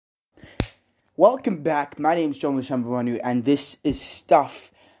Welcome back. My name is John Lashambamanu, and this is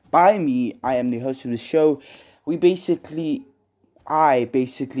Stuff by me. I am the host of the show. I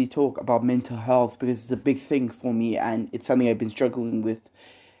basically talk about mental health because it's a big thing for me, and it's something I've been struggling with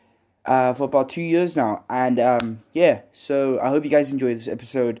for about 2 years now. And so I hope you guys enjoy this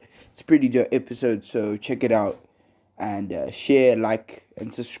episode. It's a pretty dope episode, so check it out and share, like,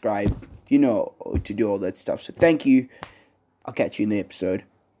 and subscribe. You know to do all that stuff. So thank you. I'll catch you in the episode.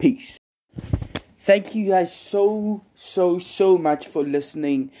 Peace. Thank you guys so much for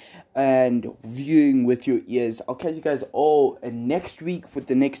listening and viewing with your ears. I'll catch you guys all next week with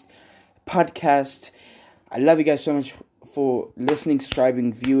the next podcast. I love you guys so much for listening,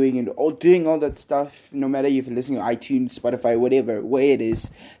 subscribing, viewing, and all doing all that stuff. No matter if you're listening on iTunes, Spotify, whatever way it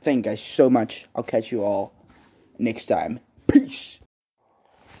is. Thank you guys so much. I'll catch you all next time. Peace.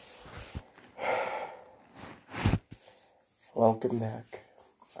 Welcome back,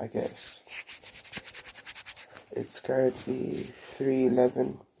 I guess. It's currently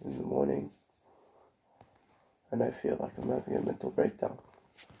 3:11 in the morning, and I feel like I'm having a mental breakdown.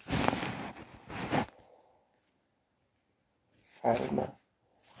 I don't know.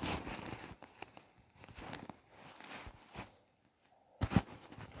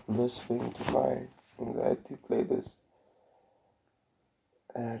 I'm listening to my anxiety playlist,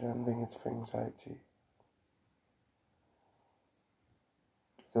 and I don't think it's for anxiety.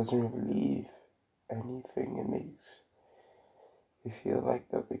 It doesn't relieve anything. It makes you feel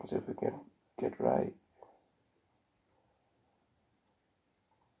like nothing's ever gonna get right.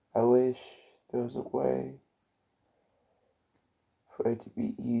 I wish there was a way for it to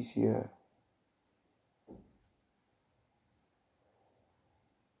be easier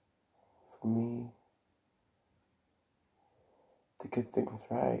for me to get things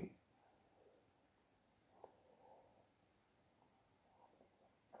right.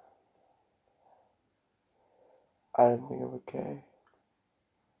 I don't think I'm okay.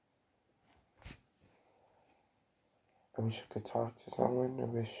 I wish I could talk to someone. I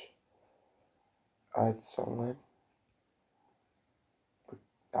wish I had someone. But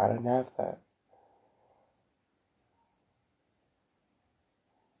I don't have that.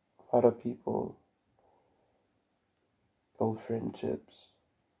 A lot of people build friendships.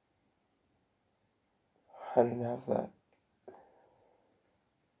 I don't have that.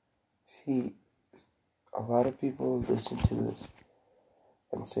 See, a lot of people listen to this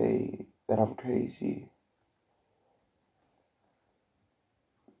and say that I'm crazy.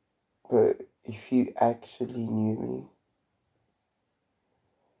 But if you actually knew me,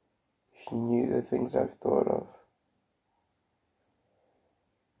 if you knew the things I've thought of,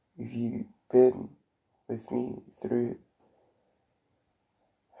 if you've been with me through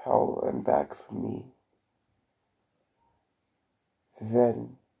hell and back for me,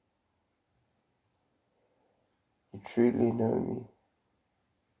 then you truly know me.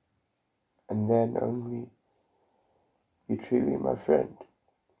 And then only you're truly my friend.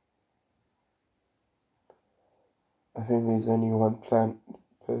 I think there's only one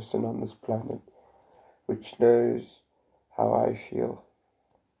person on this planet which knows how I feel.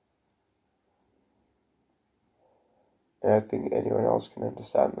 And I think anyone else can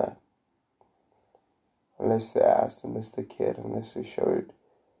understand that. Unless they're asked, unless they're cared, unless they showed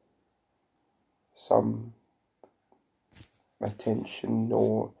some attention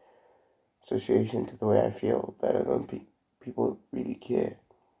or association to the way I feel, but I don't think people really care.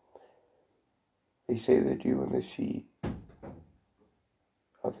 They say they do when they see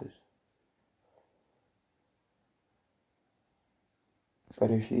others. But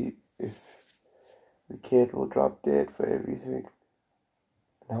if the kid will drop dead for everything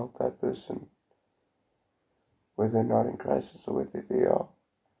and help that person, whether they're not in crisis or whether they are,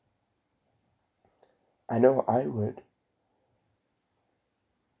 I know I would.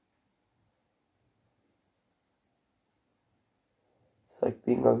 It's like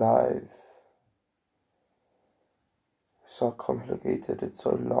being alive. It's so complicated, it's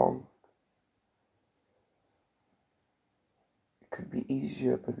so long. It could be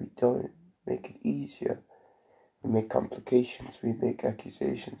easier, but we don't make it easier. We make complications, we make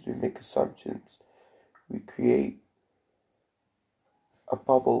accusations, we make assumptions. We create a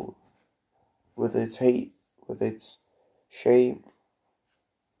bubble with its hate, with its shame.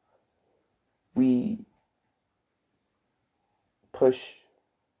 We push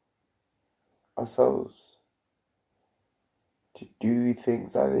ourselves to do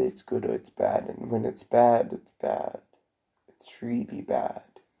things, either it's good or it's bad, and when it's bad, it's bad. It's really bad.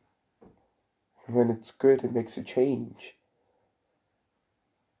 And when it's good, it makes a change.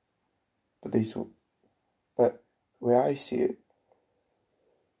 But the way I see it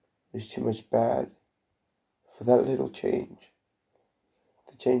There's too much bad for that little change.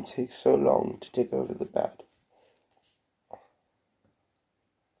 The change takes so long to take over the bad.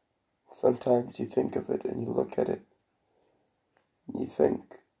 Sometimes you think of it and you look at it and you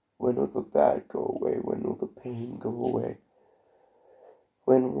think, when will the bad go away? When will the pain go away?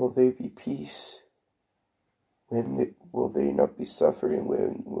 When will there be peace? When will they not be suffering?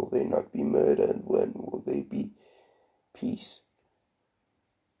 When will they not be murdered? When will there be peace?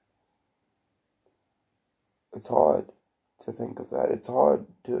 It's hard to think of that. It's hard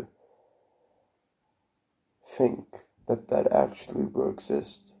to think that that actually will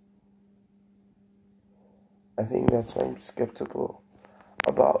exist. I think that's why I'm skeptical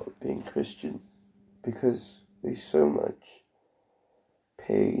about being Christian, because there's so much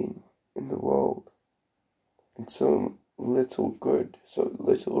pain in the world and so little good, so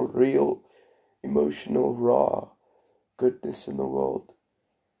little real, emotional, raw goodness in the world,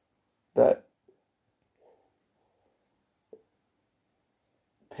 that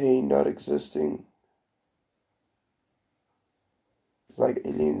pain not existing is like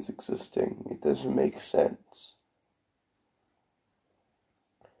aliens existing. It doesn't make sense.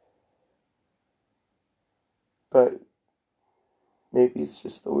 But maybe it's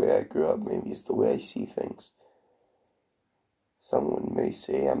just the way I grew up. Maybe it's the way I see things. Someone may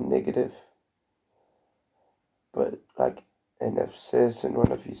say I'm negative, but like NF says in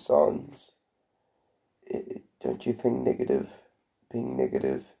one of his songs, don't you think being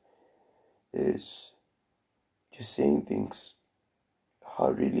negative is just saying things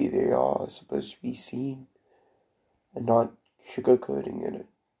how really they are supposed to be seen and not sugarcoating in it?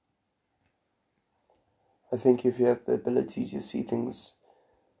 I think if you have the ability to see things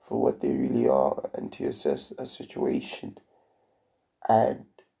for what they really are and to assess a situation and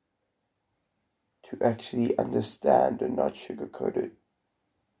to actually understand and not sugarcoat it,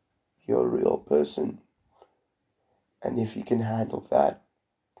 you're a real person. And if you can handle that,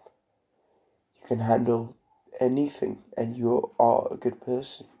 you can handle anything and you are a good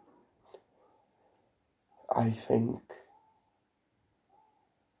person. I think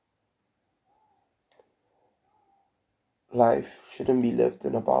life shouldn't be lived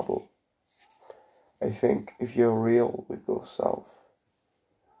in a bubble. I think if you're real with yourself,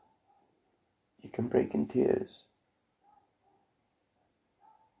 you can break in tears.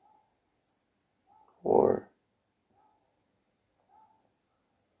 Or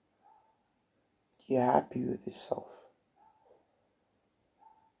you're happy with yourself.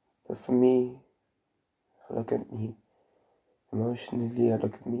 But for me, I look at me emotionally, I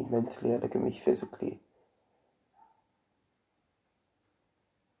look at me mentally, I look at me physically.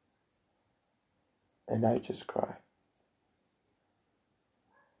 And I just cry.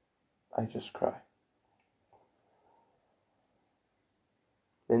 I just cry.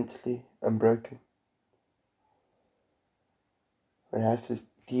 Mentally, I'm broken. When I have to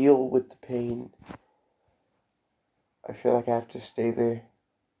deal with the pain, I feel like I have to stay there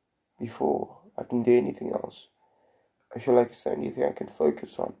before I can do anything else. I feel like it's the only thing I can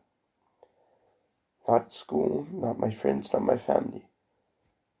focus on. Not school, not my friends, not my family.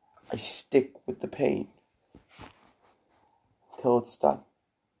 I stick with the pain until it's done.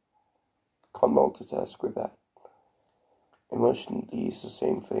 Can't multitask with that. Emotionally, it's the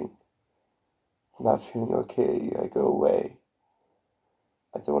same thing. Not feeling okay, I go away.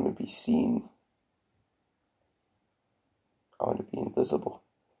 I don't want to be seen. I want to be invisible.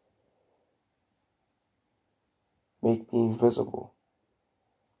 Make me invisible.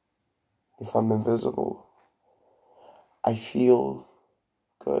 If I'm invisible, I feel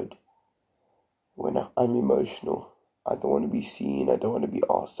good. When I'm emotional, I don't want to be seen. I don't want to be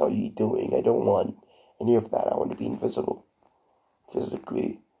asked, how are you doing? I don't want any of that. I want to be invisible.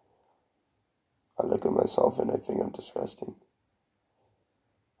 Physically, I look at myself and I think I'm disgusting.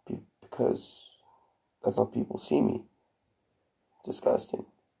 Because that's how people see me. Disgusting.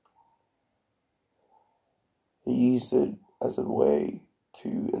 They use it as a way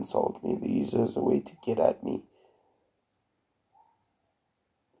to insult me. They use it as a way to get at me.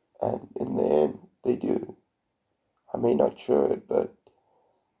 And in the end, they do. I may not show it, but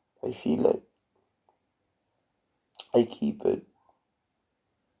I feel it. I keep it.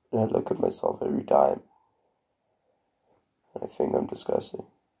 And I look at myself every time. And I think I'm disgusting.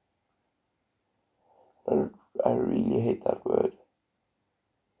 And I really hate that word.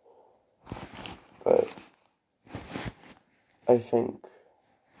 But I think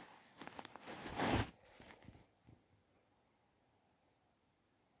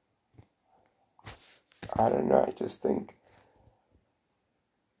I don't know, I just think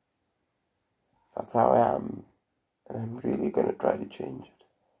that's how I am, and I'm really gonna try to change it.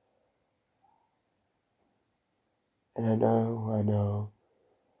 And I know,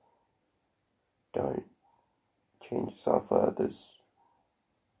 don't change yourself for others.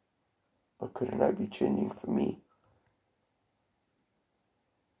 But couldn't I be changing for me?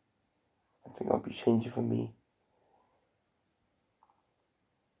 I think I'll be changing for me.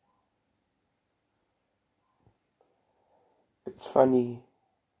 It's funny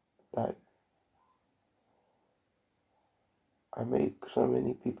that I make so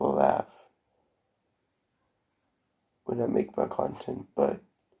many people laugh when I make my content, but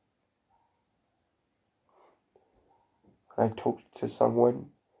when I talk to someone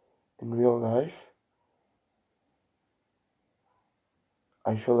in real life,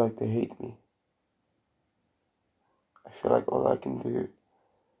 I feel like they hate me. I feel like all I can do is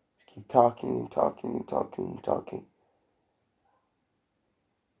keep talking and talking and talking and talking.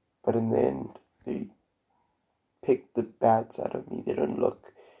 But in the end, they pick the bad side of me. They don't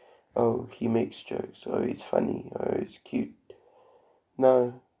look, oh, he makes jokes, oh, he's funny, oh, he's cute.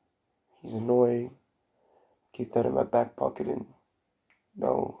 No, he's annoying. Keep that in my back pocket, and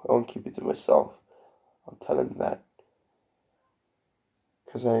no, I won't keep it to myself. I'll tell him that.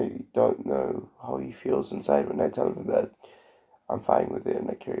 Because I don't know how he feels inside when I tell him that I'm fine with it and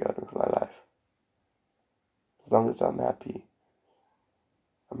I carry on with my life. As long as I'm happy,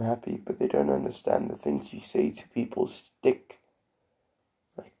 but they don't understand the things you say to people stick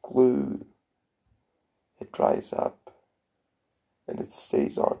like glue. It dries up and it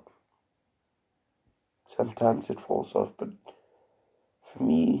stays on. Sometimes it falls off, but for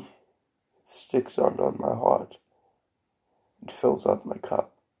me, it sticks on my heart. It fills up my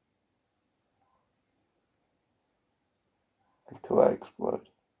cup until I explode.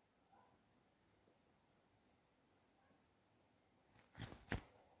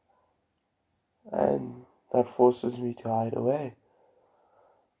 And that forces me to hide away.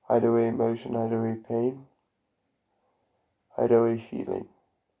 Hide away emotion, hide away pain, hide away feeling.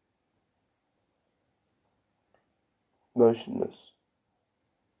 Motionless.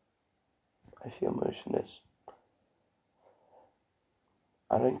 I feel motionless.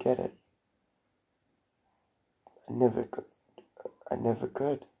 I don't get it. I never could.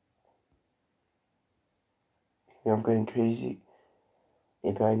 Maybe I'm going crazy.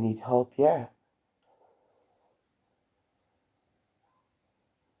 Maybe I need help, yeah.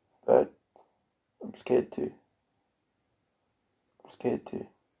 But I'm scared to.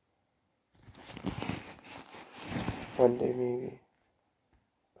 One day maybe.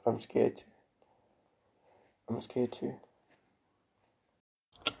 But I'm scared to.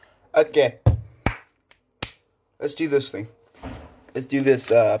 Okay. Let's do this thing. Let's do this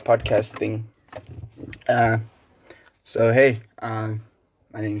podcast thing. So hey, my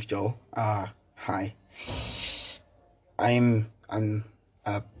name's Joel. Hi. I'm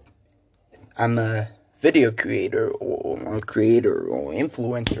a video creator or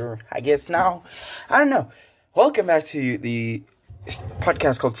influencer, I guess now. I don't know. Welcome back to the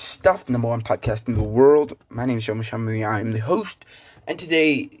podcast called Stuff, the number one podcast in the world. My name is Joel Shamui. I'm the host. And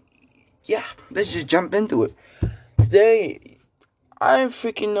today, let's just jump into it. Today, I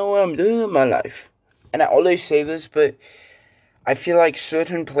freaking know what I'm doing in my life. And I always say this, but I feel like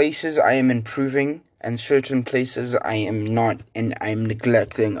certain places I am improving and certain places I am not, and I'm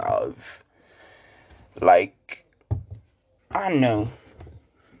neglecting of. Like, I don't know.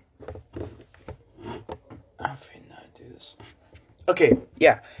 I freaking know how to do this. Okay,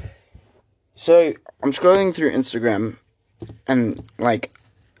 yeah. So, I'm scrolling through Instagram and,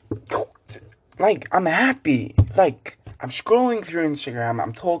 I'm happy. Like, I'm scrolling through Instagram,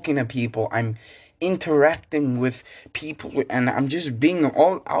 I'm talking to people, I'm interacting with people, and I'm just being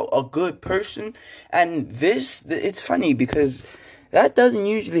all out a good person. And it's funny because that doesn't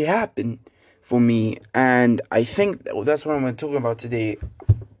usually happen for me. And I think that's what I'm going to talk about today.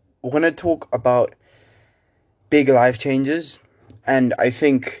 We're going to talk about big life changes. And I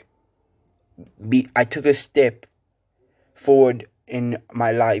think I took a step forward in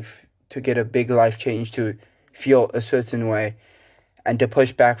my life to get a big life change, to feel a certain way and to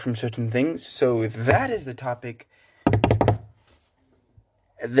push back from certain things. So that is the topic.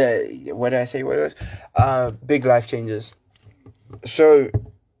 What did I say? What it was? Big life changes. So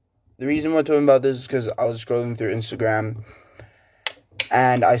the reason we're talking about this is because I was scrolling through Instagram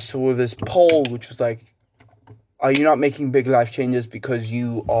and I saw this poll which was like, are you not making big life changes because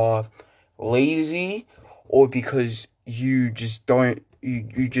you are lazy or because you just don't,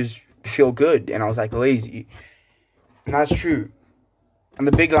 you just feel good? And I was like, lazy. And that's true. And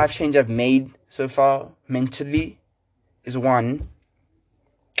the big life change I've made so far mentally is one,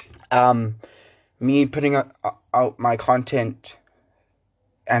 me putting out my content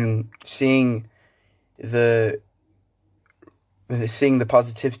and seeing the seeing the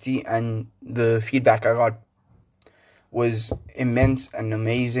positivity and the feedback I got was immense and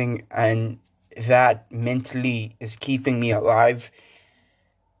amazing, and that mentally is keeping me alive.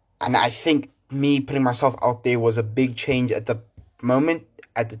 And I think me putting myself out there was a big change at the moment,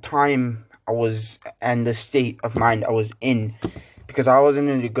 at the time I was, and the state of mind I was in, because I wasn't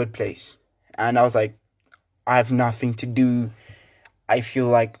in a good place. And I was like, I have nothing to do. I feel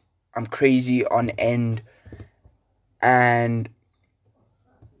like I'm crazy on end. And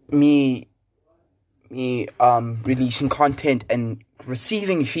me releasing content and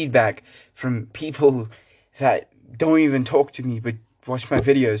receiving feedback from people that don't even talk to me but watch my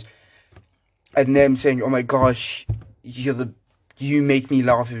videos, and them saying, oh my gosh, you make me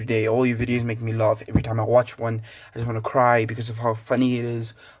laugh every day, all your videos make me laugh. Every time I watch one, I just want to cry because of how funny it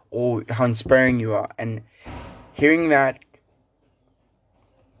is or how inspiring you are. And hearing that,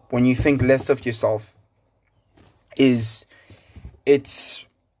 when you think less of yourself, it's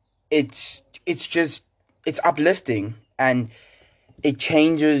uplifting, and it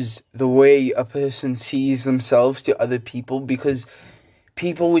changes the way a person sees themselves to other people, because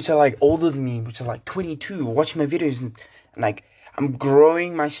people which are like older than me, which are like 22, watching my videos, and like I'm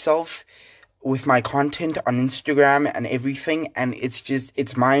growing myself with my content on Instagram and everything, and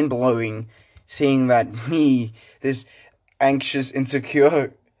it's mind blowing seeing that me, this anxious,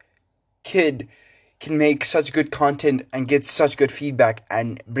 insecure kid, can make such good content and get such good feedback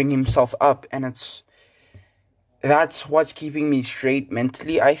and bring himself up. And that's what's keeping me straight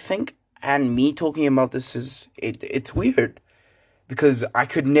mentally, I think. And me talking about this it's weird, because I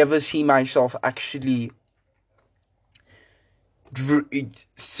could never see myself actually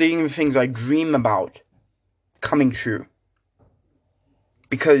seeing the things I dream about coming true,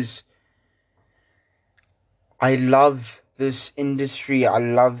 because I love this industry, I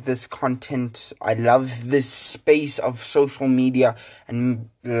love this content, I love this space of social media and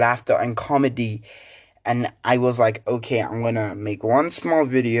laughter and comedy. And I was like, okay, I'm gonna make one small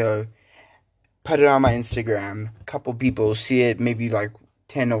video, put it on my Instagram, a couple people see it, maybe like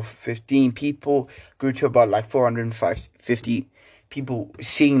 10 or 15 people, grew to about like 450 people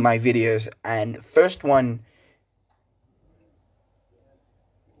seeing my videos. And first one,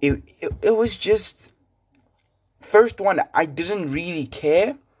 it was just, first one, I didn't really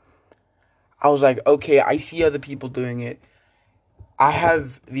care. I was like, okay, I see other people doing it. I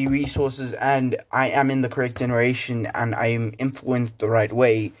have the resources and I am in the correct generation and I am influenced the right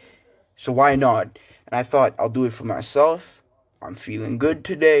way. So why not? And I thought, I'll do it for myself. I'm feeling good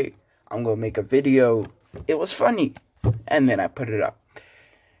today. I'm going to make a video. It was funny. And then I put it up.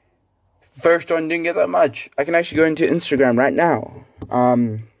 First one didn't get that much. I can actually go into Instagram right now.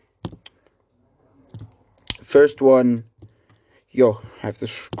 First one. I have to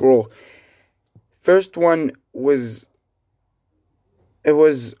scroll. First one was... It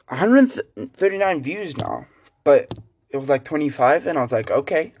was 139 views now. But it was like 25, and I was like,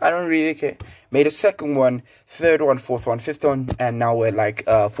 okay, I don't really care. Made a second one, third one, fourth one, fifth one, and now we're like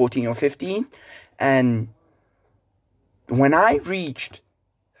 14 or 15. And when I reached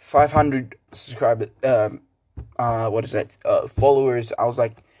 500 subscribers, followers, I was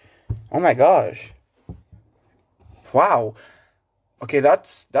like, oh my gosh, wow, okay,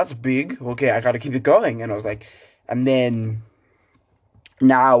 that's big. Okay, I gotta keep it going. And I was like, and then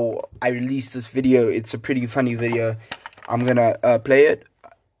now I released this video. It's a pretty funny video. I'm gonna play it.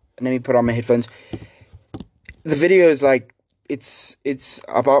 Let me put on my headphones. The video is like, it's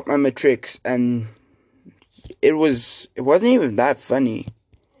about my matrics, and it wasn't even that funny.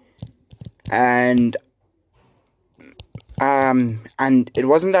 And it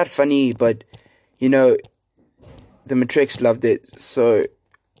wasn't that funny, but the matrics loved it. So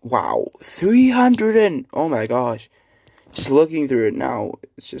wow, 300, and oh my gosh, just looking through it now,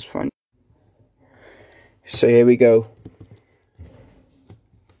 it's just funny. So here we go.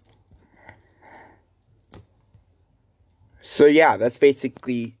 So yeah, that's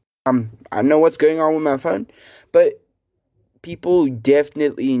basically, I don't know what's going on with my phone, but people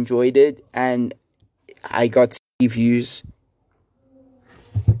definitely enjoyed it, and I got views.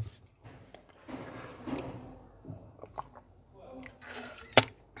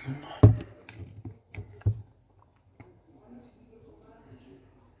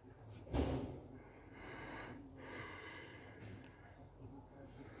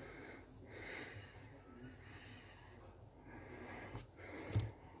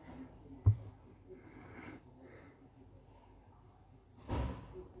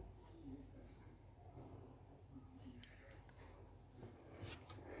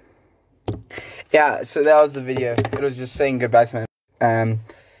 Yeah, so that was the video. It was just saying goodbye to my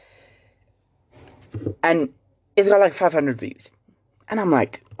and it's got like 500 views. And I'm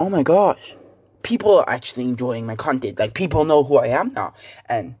like, oh my gosh, people are actually enjoying my content. Like, people know who I am now.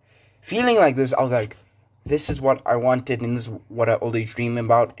 And feeling like this, I was like, this is what I wanted, and this is what I always dream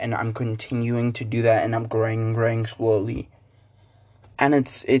about, and I'm continuing to do that, and I'm growing slowly. And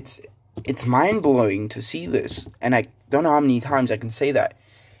it's mind-blowing to see this. And I don't know how many times I can say that.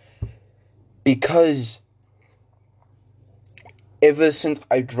 Because ever since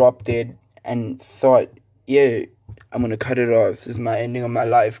I dropped it and thought, yeah, I'm gonna cut it off. This is my ending of my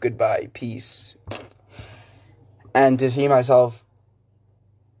life. Goodbye. Peace. And to see myself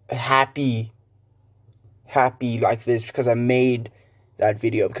happy like this because I made that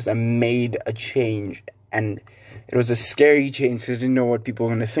video, because I made a change. And it was a scary change because I didn't know what people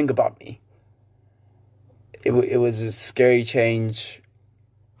were gonna think about me. It was a scary change.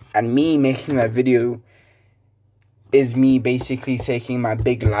 And me making that video is me basically taking my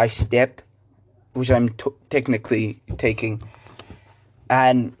big life step, which I'm technically taking.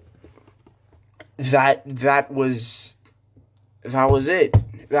 And that was it.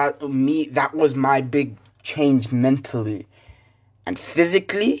 That was my big change mentally. And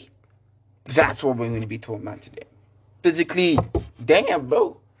physically, that's what we're going to be talking about today. Physically, damn,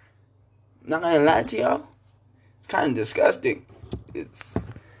 bro. Not gonna lie to y'all. It's kind of disgusting.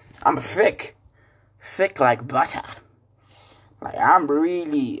 I'm thick like butter. Like, I'm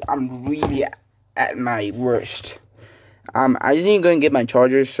really at my worst. I just need to go and get my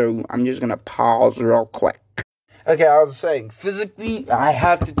charger, so I'm just gonna pause real quick. Okay, I was saying, physically, I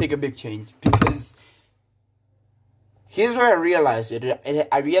have to take a big change, because here's where I realized it.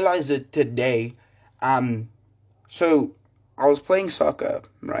 I realized it today. So I was playing soccer,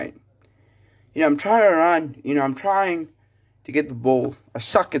 right? I'm trying to run. I'm trying to get the ball. I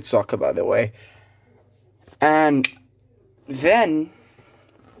suck at soccer, by the way. And then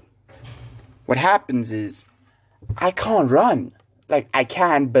what happens is I can't run. Like, I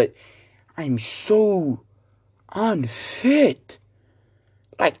can, but I'm so unfit.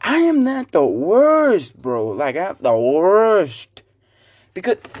 Like, I am not the worst, bro. Like, I'm the worst.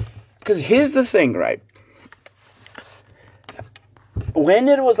 Because here's the thing, right? When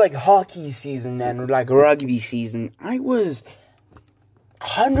it was like hockey season and like rugby season, I was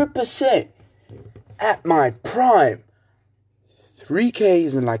 100% at my prime.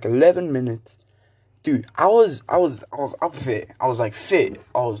 3Ks in like 11 minutes. Dude, I was up fit. I was like fit.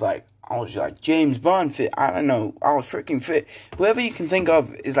 I was like James Bond fit. I don't know. I was freaking fit. Whoever you can think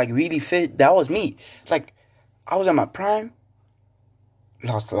of is like really fit, that was me. Like, I was at my prime.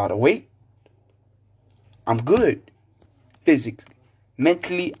 Lost a lot of weight. I'm good. Physically.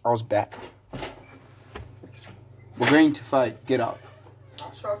 Mentally, I was bad. We're going to fight. Get out.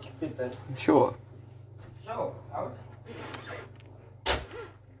 I'll sure keep it then. Sure. So,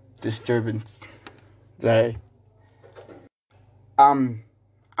 Disturbance. Sorry. I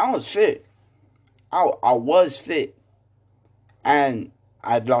was fit. I was fit. And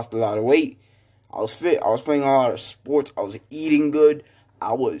I'd lost a lot of weight. I was fit. I was playing a lot of sports. I was eating good.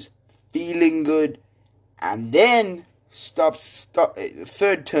 I was feeling good. And then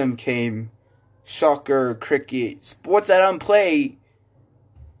third term came. Soccer, cricket, sports I don't play.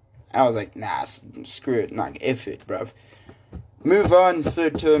 I was like, nah, screw it. Not F it, bruv. Move on,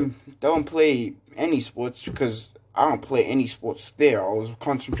 third term. Don't play any sports, because I don't play any sports there. I was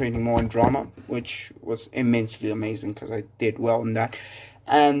concentrating more on drama, which was immensely amazing because I did well in that.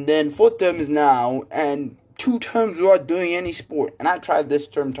 And then fourth term is now, and 2 terms without doing any sport. And I tried this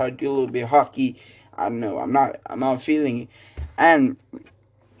term to do a little bit of hockey. I don't know. I'm not feeling it. And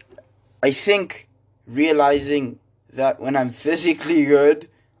I think realizing that when I'm physically good,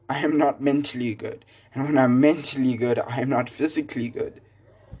 I am not mentally good. And when I'm mentally good, I am not physically good.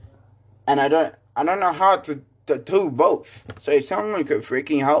 And I don't know how to do both. So if someone could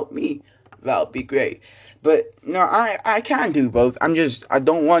freaking help me, that would be great. But no, I can do both. I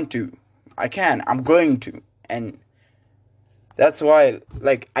don't want to. I can. I'm going to. And that's why,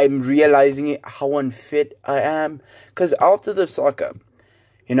 like, I'm realizing it, how unfit I am. Because after the soccer,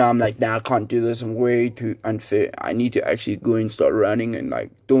 I'm like, nah, I can't do this. I'm way too unfit. I need to actually go and start running and,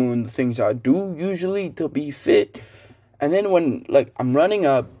 like, doing the things I do usually to be fit. And then when, like, I'm running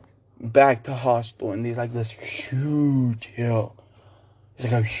up back to hostel, and there's, like, this huge hill. It's,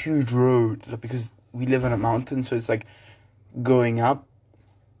 like, a huge road. Because we live on a mountain, so it's, like, going up.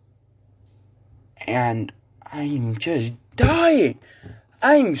 And I'm just dying.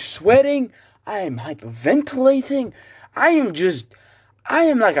 I'm sweating. I am hyperventilating. I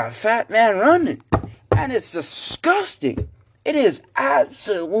am like a fat man running. And it's disgusting. It is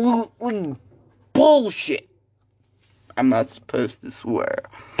absolutely bullshit. I'm not supposed to swear.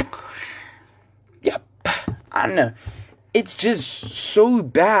 Yep. I don't know. it's just so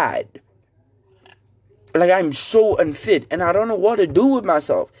bad. Like, I'm so unfit, and I don't know what to do with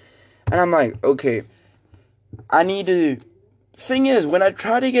myself. And I'm like, okay, I need to... Thing is, when I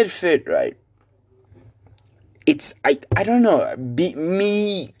try to get fit, right, it's, I don't know,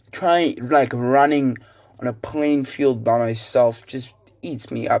 me trying, like, running on a plain field by myself just eats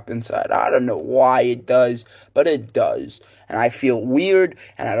me up inside. I don't know why it does, but it does. And I feel weird,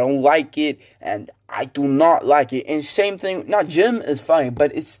 and I don't like it, and I do not like it. And same thing, now gym is fine,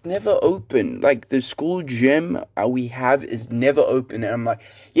 but it's never open. Like, the school gym we have is never open. And I'm like,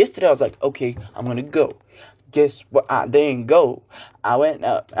 yesterday I was like, okay, I'm gonna go. Guess what? I didn't go. I went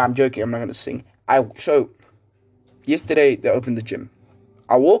up. I'm joking, I'm not gonna sing. So, yesterday they opened the gym.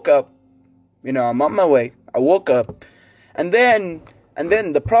 I woke up, I'm on my way. I woke up, and then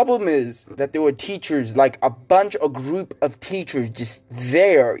the problem is that there were teachers, like a group of teachers just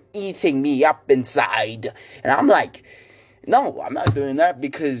there eating me up inside. And I'm like, no, I'm not doing that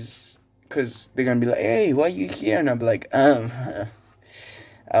because they're going to be like, hey, why are you here? And I'm like, I'm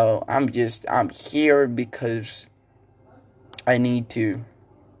here because I need to,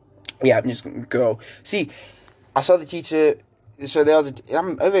 I'm just going to go. See, I saw the teacher, so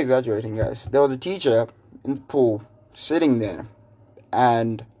I'm over-exaggerating, guys. There was a teacher in the pool sitting there.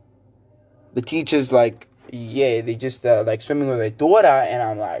 And the teacher's like, they just like swimming with their daughter. And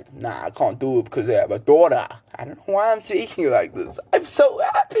I'm like, nah, I can't do it because they have a daughter. I don't know why I'm speaking like this. I'm so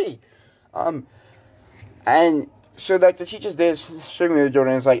happy. And so like the teacher's there swimming with their daughter.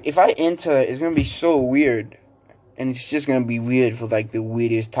 And it's like, if I enter, it's going to be so weird. And it's just going to be weird for like the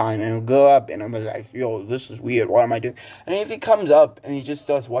weirdest time. And I'll go up and I'm like, yo, this is weird. What am I doing? And if he comes up and he just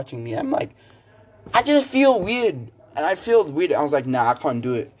starts watching me, I'm like, I just feel weird. And I feel weird. I was like, nah, I can't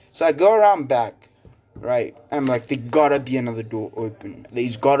do it. So I go around back, right? And I'm like, there gotta be another door open.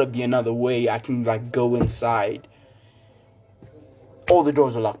 There's gotta be another way I can, like, go inside. All the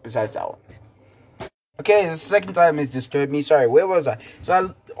doors are locked besides that one. Okay, the second time has disturbed me. Sorry, where was I?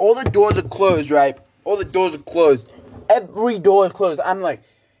 So all the doors are closed, right? All the doors are closed. Every door is closed. I'm like,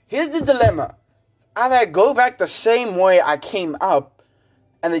 here's the dilemma. Either go back the same way I came up,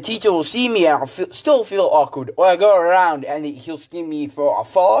 and the teacher will see me and I'll still feel awkward. Or I go around and he'll see me from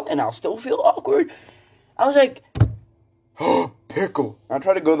afar and I'll still feel awkward. I was like, oh, pickle. I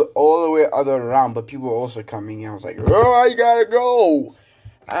tried to go all the way other around, but people were also coming. And I was like, oh, I gotta go.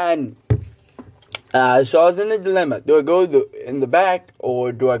 And so I was in the dilemma. Do I go in the back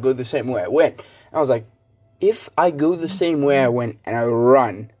or do I go the same way I went? And I was like, if I go the same way I went and I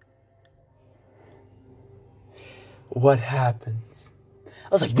run, what happens?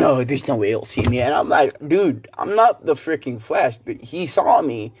 I was like, no, there's no way he'll see me. And I'm like, dude, I'm not the freaking Flash. But he saw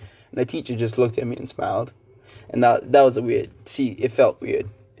me. And the teacher just looked at me and smiled. And that was a weird. See, it felt weird.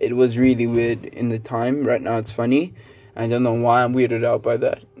 It was really weird in the time. Right now it's funny. I don't know why I'm weirded out by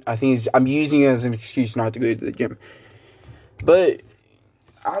that. I think I'm using it as an excuse not to go to the gym. But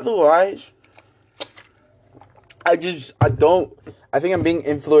otherwise, I think I'm being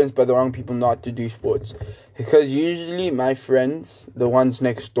influenced by the wrong people not to do sports. Because usually my friends, the ones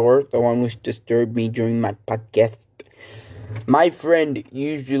next door, the one which disturbed me during my podcast, my friend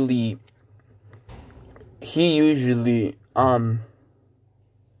usually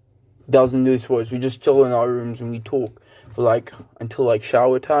doesn't do sports. We just chill in our rooms and we talk for until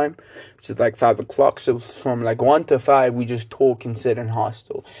shower time, which is 5 o'clock. So from 1 to 5, we just talk and sit in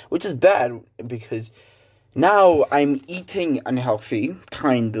hostel, which is bad because now I'm eating unhealthy,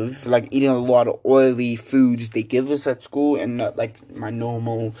 kind of, eating a lot of oily foods they give us at school and not my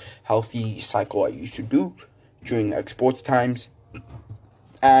normal healthy cycle I used to do during sports times.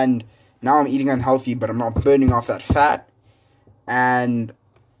 And now I'm eating unhealthy, but I'm not burning off that fat. And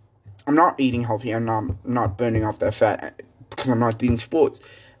I'm not eating healthy and I'm not burning off that fat because I'm not doing sports.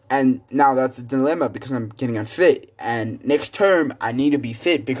 And now that's a dilemma because I'm getting unfit. And next term, I need to be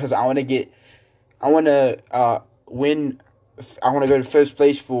fit because I want to win. I want to go to first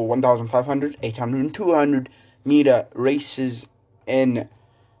place for 1,500, 800, and 200 meter races in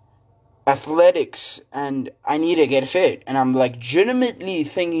athletics. And I need to get fit. And I'm legitimately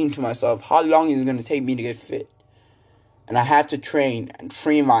thinking to myself, how long is it going to take me to get fit? And I have to train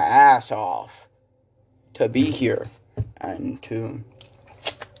my ass off to be here and to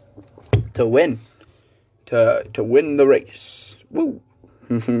win. To win the race. Woo.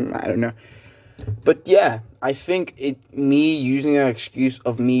 I don't know. But yeah, I think me using an excuse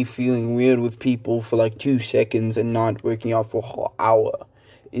of me feeling weird with people for 2 seconds and not working out for a whole hour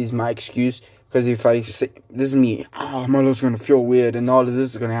is my excuse. Because if I say, this is me, I'm always going to feel weird and all of this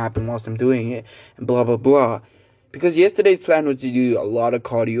is going to happen whilst I'm doing it and blah, blah, blah. because yesterday's plan was to do a lot of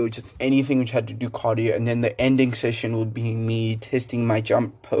cardio, just anything which had to do cardio, and then the ending session would be me testing my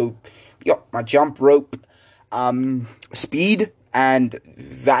jump rope, speed, and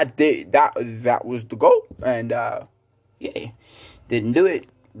that was the goal, and didn't do it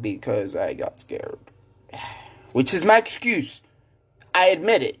because I got scared, which is my excuse. I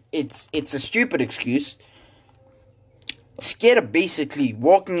admit it. It's a stupid excuse. Scared of basically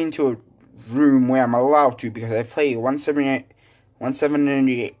walking into a room where I'm allowed to, because I pay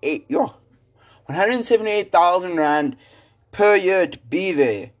 178,000 rand per year to be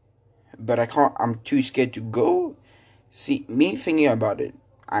there, but I can't. I'm too scared to go. See, me thinking about it,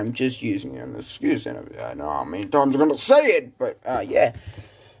 I'm just using it as an excuse, and I know how many times I'm gonna say it, but yeah.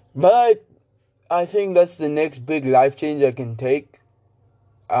 But I think that's the next big life change I can take.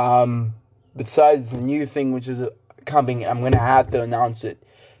 Besides the new thing which is coming, I'm gonna have to announce it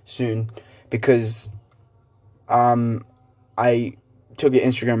soon, because I took an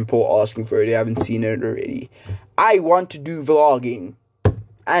Instagram poll asking for it. I haven't seen it already. I want to do vlogging,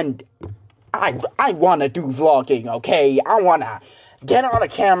 and I want to do vlogging, okay? I want to get on a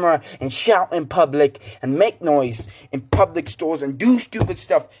camera and shout in public and make noise in public stores and do stupid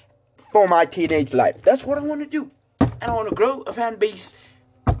stuff for my teenage life. That's what I want to do. And I want to grow a fan base,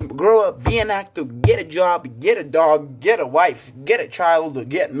 grow up, be an actor, get a job, get a dog, get a wife, get a child, or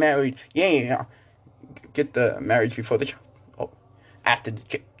get married. Yeah. Get the marriage before the child. Oh, after the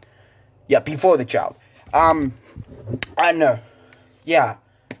child. Yeah, before the child. I know. Yeah.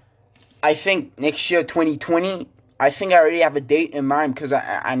 I think next year, 2020, I think I already have a date in mind, because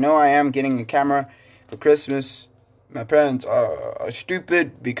I know I am getting a camera for Christmas. My parents are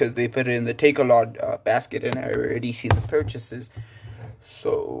stupid because they put it in the Takealot basket, and I already see the purchases.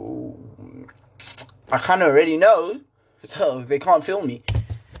 So I kind of already know, so they can't film me.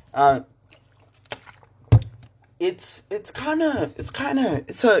 It's a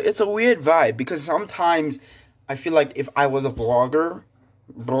weird vibe, because sometimes I feel like if I was a video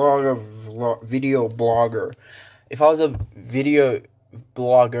blogger, if I was a video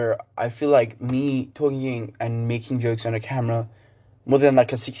blogger, I feel like me talking and making jokes on a camera more than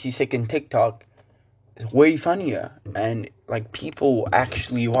like a 60-second TikTok is way funnier, and like people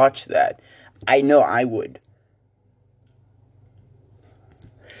actually watch that. I know I would.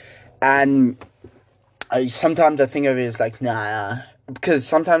 And sometimes I think of it as like, nah, because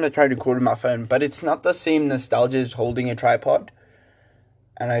sometimes I try to record on my phone, but it's not the same nostalgia as holding a tripod.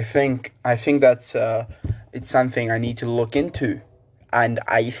 And I think that's it's something I need to look into. And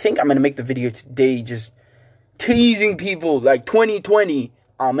I think I'm going to make the video today just teasing people like 2020,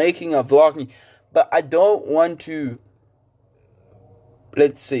 I'm making a vlog. But I don't want to, I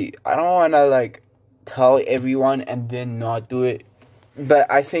don't want to like tell everyone and then not do it.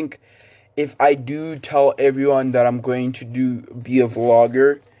 But I think if I do tell everyone that I'm going to be a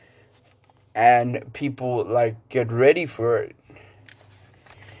vlogger, and people like get ready for it,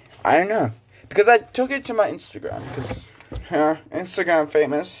 I don't know. Because I took it to my Instagram, because Instagram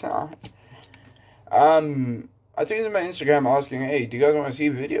famous. I took it to my Instagram asking, hey, do you guys want to see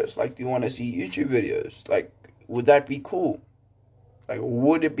videos? Like, do you want to see YouTube videos? Like, would that be cool? Like,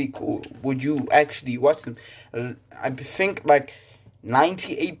 would it be cool? Would you actually watch them? I think like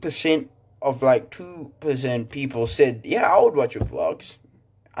 98% of like 2% people said, yeah, I would watch your vlogs.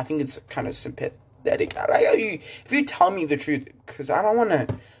 I think it's kind of sympathetic. If you tell me the truth, because I don't want to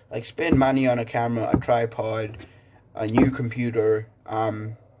like spend money on a camera, a tripod, a new computer,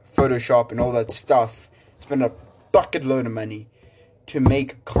 Photoshop and all that stuff. Spend a bucket load of money to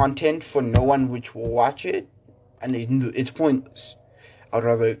make content for no one which will watch it, and it's pointless. I'd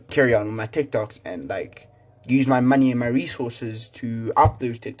rather carry on with my TikToks and like use my money and my resources to up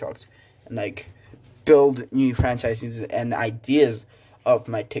those TikToks and like build new franchises and ideas of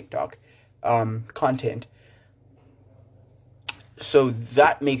my TikTok content. So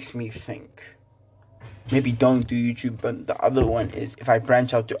that makes me think, maybe don't do YouTube, but the other one is if I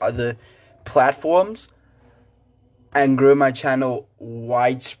branch out to other platforms and grow my channel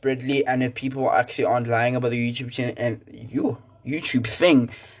widespreadly, and if people actually aren't lying about the YouTube channel and YouTube thing,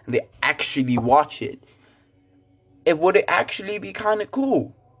 and they actually watch it, it would actually be kind of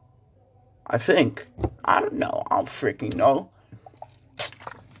cool. I think. I don't know. I don't freaking know.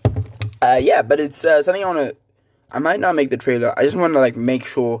 Yeah, but it's something I might not make the trailer. I just want to like make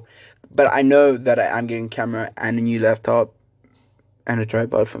sure. But I know that I'm getting a camera and a new laptop and a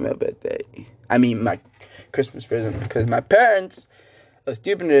tripod for my birthday. I mean, my Christmas present, because my parents are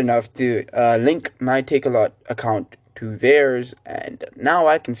stupid enough to link my Takealot account to theirs, and now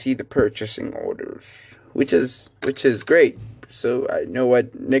I can see the purchasing orders, which is great. So I know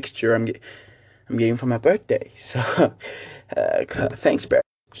what next year I'm I'm getting for my birthday. So, thanks, bro.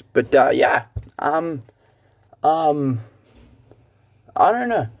 But, yeah. I don't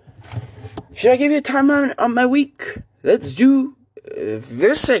know. Should I give you a timeline on my week? Let's do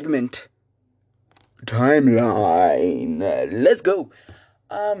this segment. Timeline. Let's go.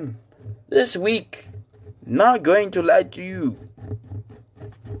 This week, not going to lie to you,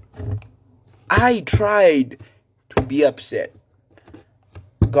 I tried to be upset.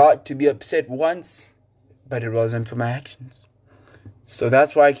 Got to be upset once, but it wasn't for my actions. So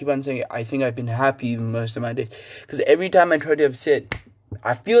that's why I keep on saying I think I've been happy most of my days. Because every time I try to upset,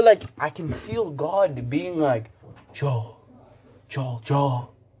 I feel like I can feel God being like, Joel, don't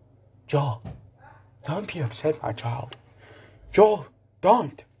be upset, my child. Joel,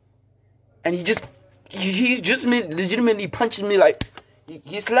 don't. And he just legitimately punches me like,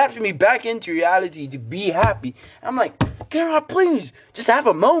 he slaps me back into reality to be happy. I'm like, can I please just have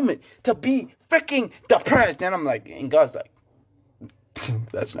a moment to be freaking depressed? And I'm like, and God's like,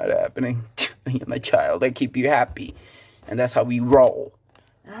 that's not happening. You're my child. I keep you happy. And that's how we roll.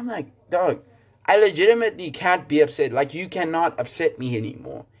 And I'm like, dog, I legitimately can't be upset. Like, you cannot upset me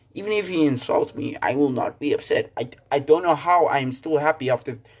anymore. Even if he insults me, I will not be upset. I don't know how I'm still happy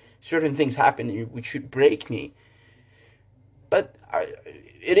after certain things happen which should break me. But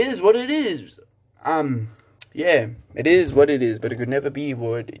it is what it is. Yeah, it is what it is. But it could never be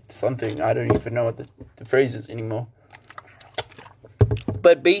what it's something. I don't even know what the phrase is anymore.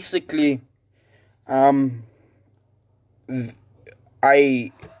 But basically, I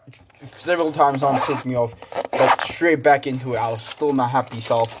several times on pissed me off, but straight back into it. I was still my happy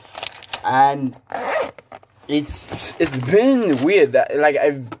self, and it's been weird that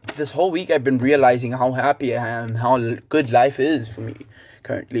this whole week I've been realizing how happy I am, how good life is for me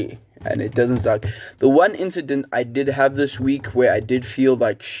currently, and it doesn't suck. The one incident I did have this week where I did feel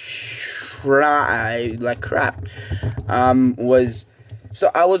like crap, was, so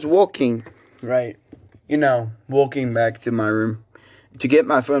I was walking, right, walking back to my room to get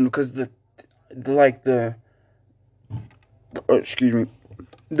my phone because the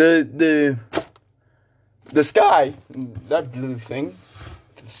sky, that blue thing,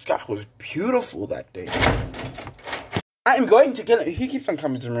 the sky was beautiful that day. I'm going to kill him. He keeps on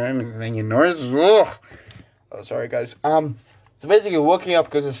coming to my room and making noises. Ugh. Oh, sorry, guys. So basically, waking up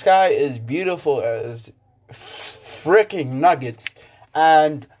because the sky is beautiful as freaking nuggets,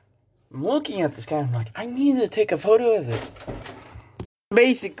 and I'm looking at the sky. I'm like, I need to take a photo of it.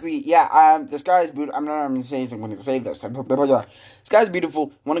 Basically, yeah. The sky is beautiful. I'm not going to say. I'm going to say this. The sky is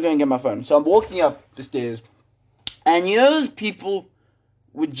beautiful. I want to go and get my phone. So I'm walking up the stairs, and those people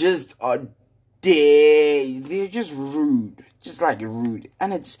would just they're just rude. Just like rude.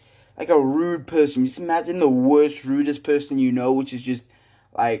 And it's like a rude person. Just imagine the worst, rudest person you know, which is just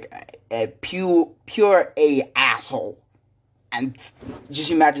like a pure A asshole. And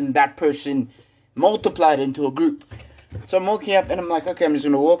just imagine that person multiplied into a group. So I'm walking up and I'm like, okay, I'm just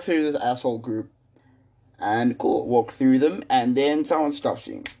going to walk through this asshole group. And cool, walk through them. And then someone stops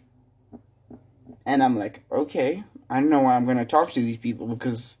me. And I'm like, okay, I don't know why I'm going to talk to these people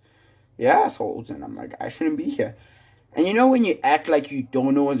because they're assholes. And I'm like, I shouldn't be here. And when you act like you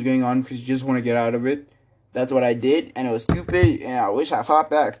don't know what's going on because you just want to get out of it? That's what I did. And it was stupid. And I wish I fought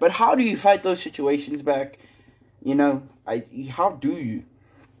back. But how do you fight those situations back? How do you?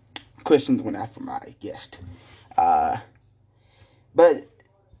 Questions went out for my guest. But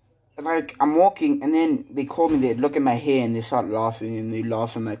like I'm walking and then they call me, they look at my hair and they start laughing and they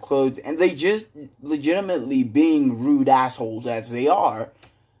laugh at my clothes and they just legitimately being rude assholes as they are.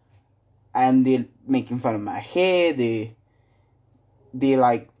 And they're making fun of my hair, they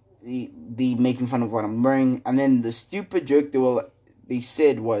making fun of what I'm wearing, and then the stupid joke they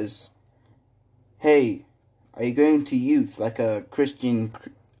said was, hey, are you going to youth, like a Christian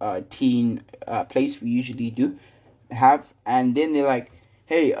teen place we usually have? And then they're like,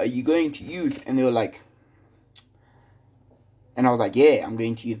 hey, are you going to youth? And they were like, and I was like, yeah, I'm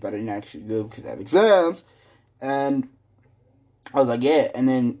going to youth, but I didn't actually go because I have exams. And I was like, yeah. And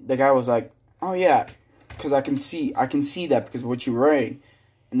then the guy was like, oh yeah, because I can see that because of what you're wearing.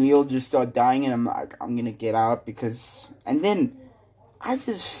 And we all just start dying, and I'm like, I'm gonna get out because. And then I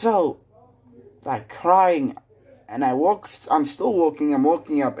just felt like crying, and I'm still walking, I'm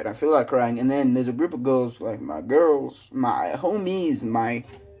walking up, and I feel like crying. And then there's a group of girls, like my homies, my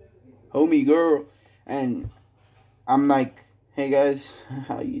homie girl, and I'm like, hey guys,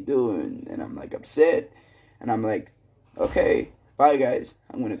 how you doing? And I'm like upset, and I'm like, okay, bye guys,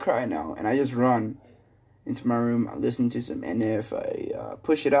 I'm gonna cry now. And I just run into my room, I listen to some NF, I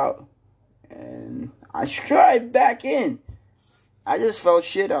push it out, and I strive back in. I just felt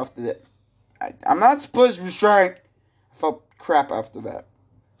shit after that. I'm not supposed to restrain. I felt crap after that.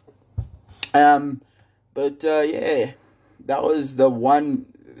 Yeah, that was the one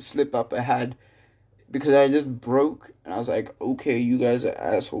slip up I had because I just broke and I was like, okay, you guys are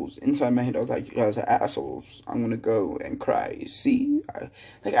assholes. Inside my head, I was like, you guys are assholes. I'm gonna go and cry. See,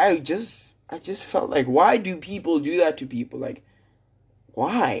 I just felt like, why do people do that to people? Like,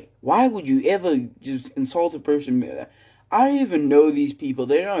 why? Why would you ever just insult a person? I don't even know these people.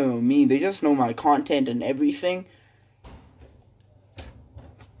 They don't know me. They just know my content and everything.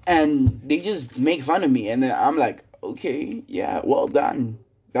 And they just make fun of me. And then I'm like, okay, yeah, well done.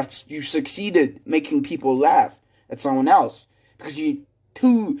 You succeeded making people laugh at someone else. Because you're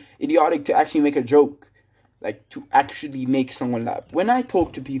too idiotic to actually make a joke. Like, to actually make someone laugh. When I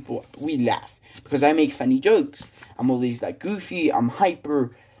talk to people, we laugh. Because I make funny jokes. I'm always, like, goofy. I'm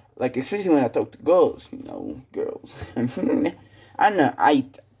hyper. Like, especially when I talk to girls. You know, girls. I don't know.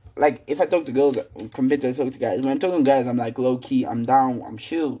 Like, if I talk to girls compared to I talk to guys. When I talk to guys, I'm, like, low-key. I'm down. I'm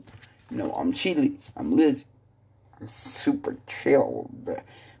chill. You know, I'm chilly. I'm Liz. I'm super chill.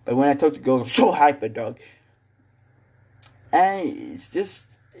 But when I talk to girls, I'm so hyper, dog. And it's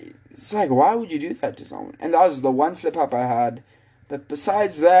like, why would you do that to someone? And that was the one slip-up I had. But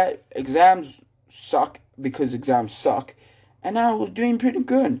besides that, exams suck because exams suck. And I was doing pretty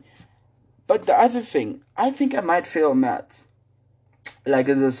good. But the other thing, I think I might fail maths. Like,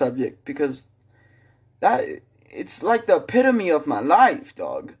 as a subject. Because it's like the epitome of my life,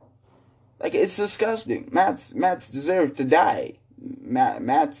 dog. Like, it's disgusting. Maths deserve to die.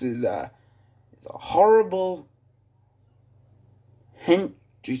 Maths is it's a horrible hint.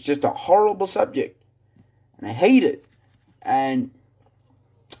 It's just a horrible subject. And I hate it. And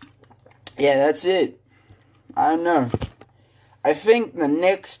yeah, that's it. I don't know. I think the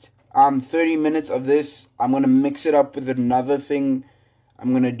next 30 minutes of this, I'm going to mix it up with another thing.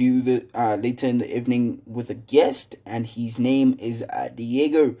 I'm going to do the later in the evening with a guest, and his name is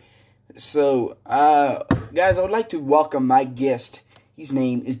Diego. So, guys, I would like to welcome my guest. His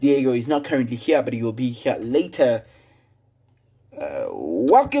name is Diego. He's not currently here, but he will be here later.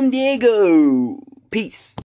 Welcome, Diego. Peace.